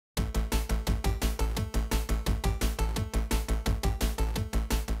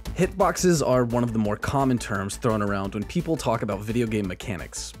Hitboxes are one of the more common terms thrown around when people talk about video game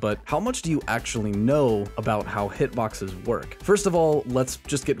mechanics, but how much do you actually know about how hitboxes work? First of all, let's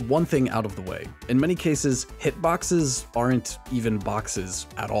just get one thing out of the way. In many cases, hitboxes aren't even boxes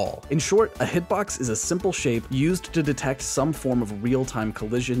at all. In short, a hitbox is a simple shape used to detect some form of real-time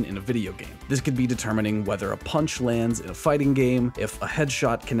collision in a video game. This could be determining whether a punch lands in a fighting game, if a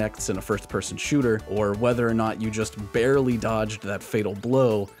headshot connects in a first-person shooter, or whether or not you just barely dodged that fatal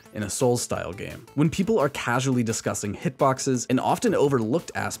blow in a Souls-style game. When people are casually discussing hitboxes, an often overlooked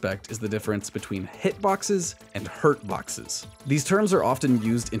aspect is the difference between hitboxes and hurtboxes. These terms are often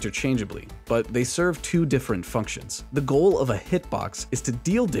used interchangeably, but they serve two different functions. The goal of a hitbox is to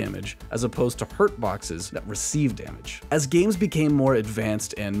deal damage as opposed to hurtboxes that receive damage. As games became more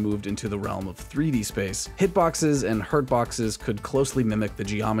advanced and moved into the realm of 3D space, hitboxes and hurtboxes could closely mimic the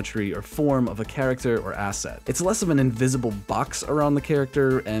geometry or form of a character or asset. It's less of an invisible box around the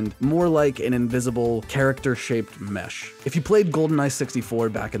character and more like an invisible character-shaped mesh. If you played GoldenEye 64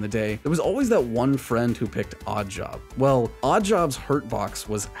 back in the day, there was always that one friend who picked Oddjob. Well, Oddjob's hurtbox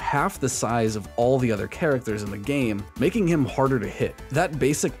was half the size of all the other characters in the game, making him harder to hit. That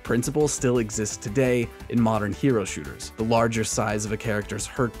basic principle still exists today in modern hero shooters. The larger size of a character's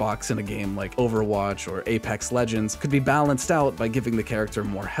hurtbox in a game like Overwatch or Apex Legends could be balanced out by giving the character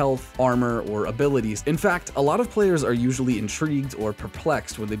more health, armor, or abilities. In fact, a lot of players are usually intrigued or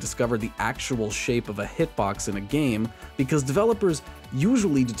perplexed when they discover the actual shape of a hitbox in a game, because developers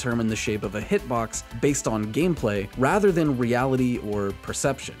usually determine the shape of a hitbox based on gameplay rather than reality or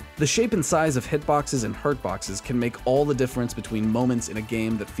perception. The shape and size of hitboxes and hurtboxes can make all the difference between moments in a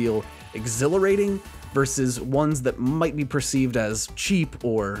game that feel exhilarating versus ones that might be perceived as cheap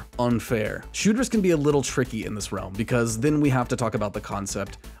or unfair. Shooters can be a little tricky in this realm, because then we have to talk about the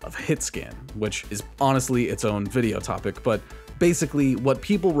concept of hit scan, which is honestly its own video topic, but basically, what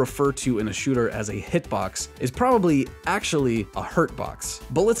people refer to in a shooter as a hitbox is probably actually a hurtbox.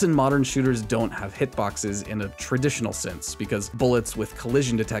 Bullets in modern shooters don't have hitboxes in a traditional sense, because bullets with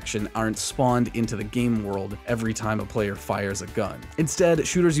collision detection aren't spawned into the game world every time a player fires a gun. Instead,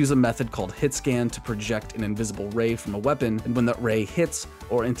 shooters use a method called hit scan to project an invisible ray from a weapon, and when that ray hits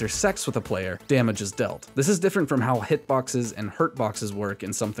or intersects with a player, damage is dealt. This is different from how hitboxes and hurtboxes work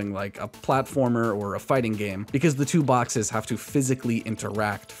in something like a platformer or a fighting game, because the two boxes have to physically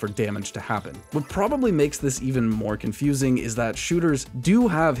interact for damage to happen. What probably makes this even more confusing is that shooters do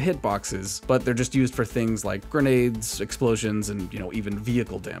have hitboxes, but they're just used for things like grenades, explosions, and even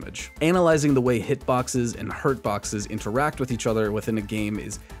vehicle damage. Analyzing the way hitboxes and hurtboxes interact with each other within a game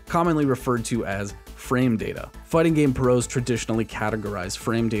is commonly referred to as frame data. Fighting game pros traditionally categorize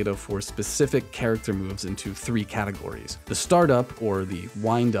frame data for specific character moves into three categories: the startup or the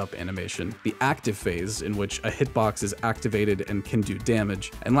wind-up animation, the active phase in which a hitbox is activated and can do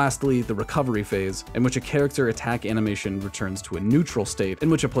damage, and lastly, the recovery phase in which a character attack animation returns to a neutral state in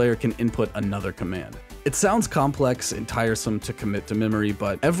which a player can input another command. It sounds complex and tiresome to commit to memory,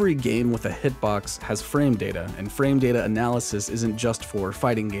 but every game with a hitbox has frame data, and frame data analysis isn't just for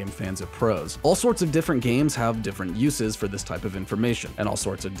fighting game fans or pros. All sorts of different games have different uses for this type of information, and all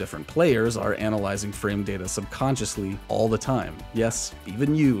sorts of different players are analyzing frame data subconsciously all the time. Yes,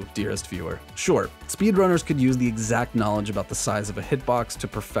 even you, dearest viewer. Sure, speedrunners could use the exact knowledge about the size of a hitbox to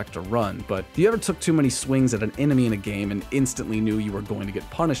perfect a run, but if you ever took too many swings at an enemy in a game and instantly knew you were going to get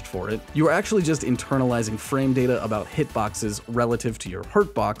punished for it, you were actually just internalizing frame data about hitboxes relative to your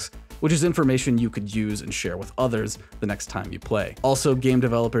hurtbox, which is information you could use and share with others the next time you play. Also, game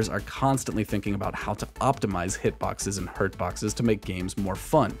developers are constantly thinking about how to optimize hitboxes and hurtboxes to make games more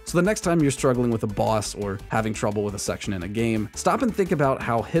fun. So the next time you're struggling with a boss or having trouble with a section in a game, stop and think about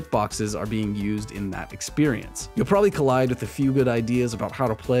how hitboxes are being used in that experience. You'll probably collide with a few good ideas about how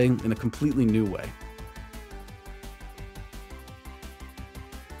to play in a completely new way.